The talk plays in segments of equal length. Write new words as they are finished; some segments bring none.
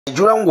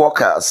Nigerian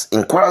workers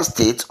in Kwara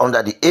State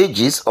under the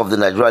aegis of the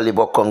Nigeria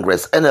Labour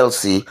Congress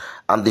 (NLC)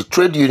 and the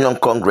Trade Union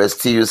Congress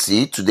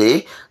 (TUC)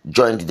 today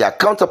joined their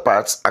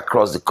counterparts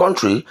across the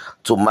country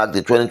to mark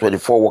the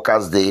 2024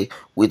 Workers' Day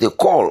with a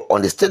call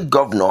on the State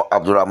Governor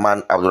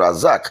Abdulrahman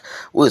Abdulrazak,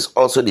 who is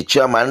also the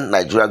chairman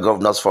Nigeria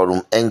Governors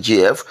Forum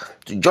 (NGF),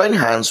 to join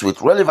hands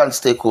with relevant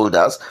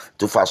stakeholders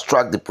to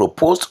fast-track the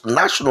proposed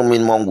national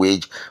minimum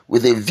wage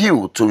with a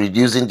view to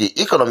reducing the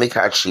economic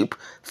hardship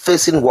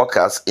facing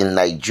workers in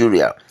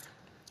Nigeria.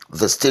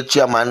 The state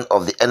chairman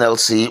of the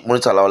NLC,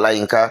 Muritala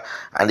Olayinka,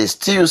 and his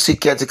TUC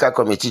caretaker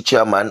committee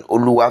chairman,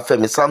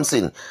 Oluwafemi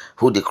Samson,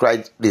 who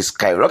decried the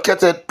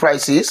skyrocketed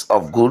prices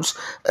of goods,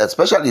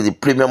 especially the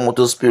premium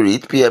motor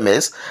spirit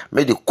 (PMS),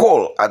 made a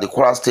call at the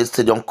Kwara State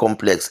Stadium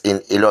complex in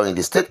Ilorin,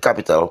 the state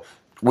capital,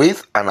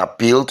 with an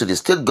appeal to the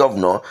state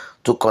governor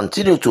to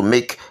continue to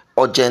make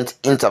urgent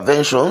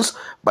interventions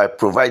by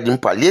providing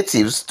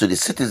palliatives to the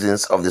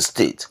citizens of the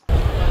state.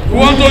 We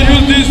want to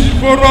use this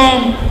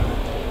forum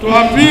to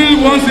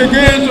appeal once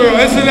again to Your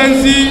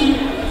Excellency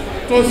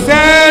to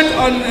set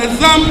an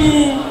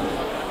example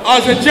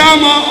as a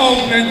chairman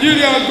of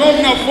Nigeria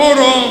Governor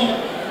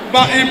Forum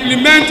by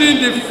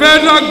implementing the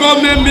federal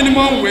government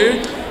minimum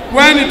wage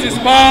when it is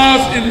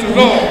passed into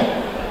law.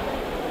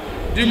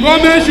 The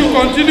government should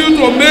continue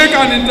to make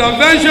an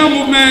intervention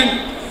movement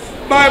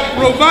by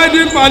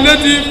providing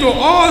palliative to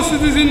all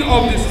citizens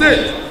of the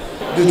state.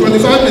 The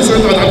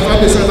 25% and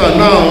 35%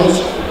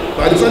 announced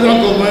by the federal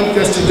government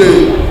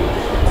yesterday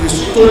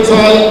is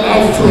total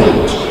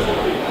affront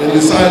in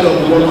the side of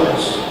the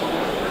workers,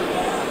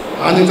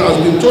 and it has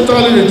been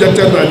totally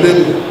rejected by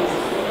Labour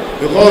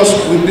because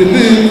we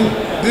believe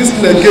this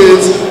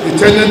negates the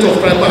tenet of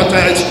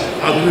tripartite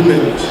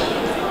agreement.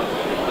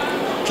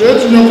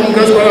 Trade Union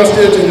Congress Kwara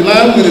State, in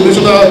line with the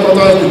national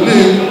headquarters,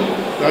 believe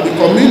that the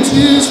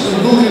committees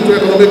will look into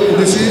economic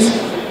policies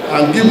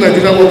and give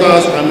Nigerian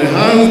workers an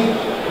enhanced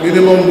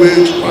minimum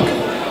wage package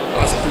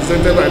as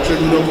presented by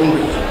Trade Union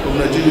Congress of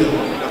Nigeria.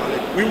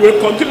 We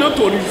will continue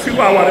to review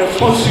our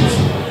responses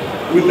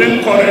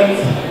within current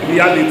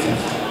realities,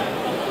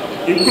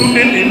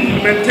 including the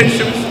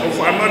implementation of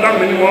another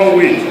minimum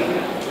wage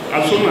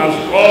as soon as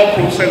all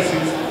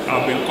processes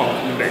have been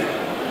concluded.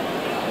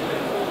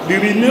 The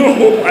renewed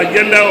hope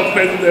agenda of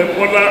President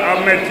Bola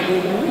Ahmed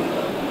Tinubu,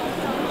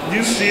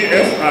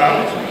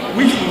 GCFR,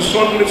 which we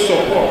strongly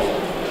support,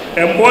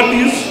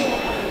 embodies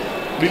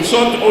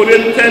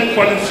result-oriented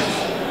policies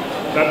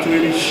that will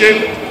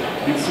reshape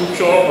the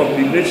future of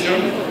the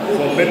nation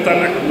for better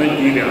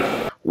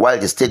Nigeria. While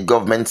the state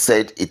government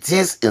said it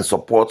is in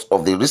support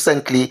of the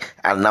recently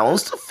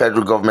announced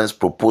federal government's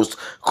proposed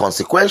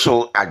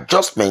consequential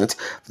adjustment,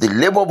 the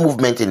labor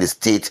movement in the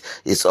state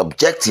is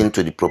objecting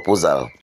to the proposal.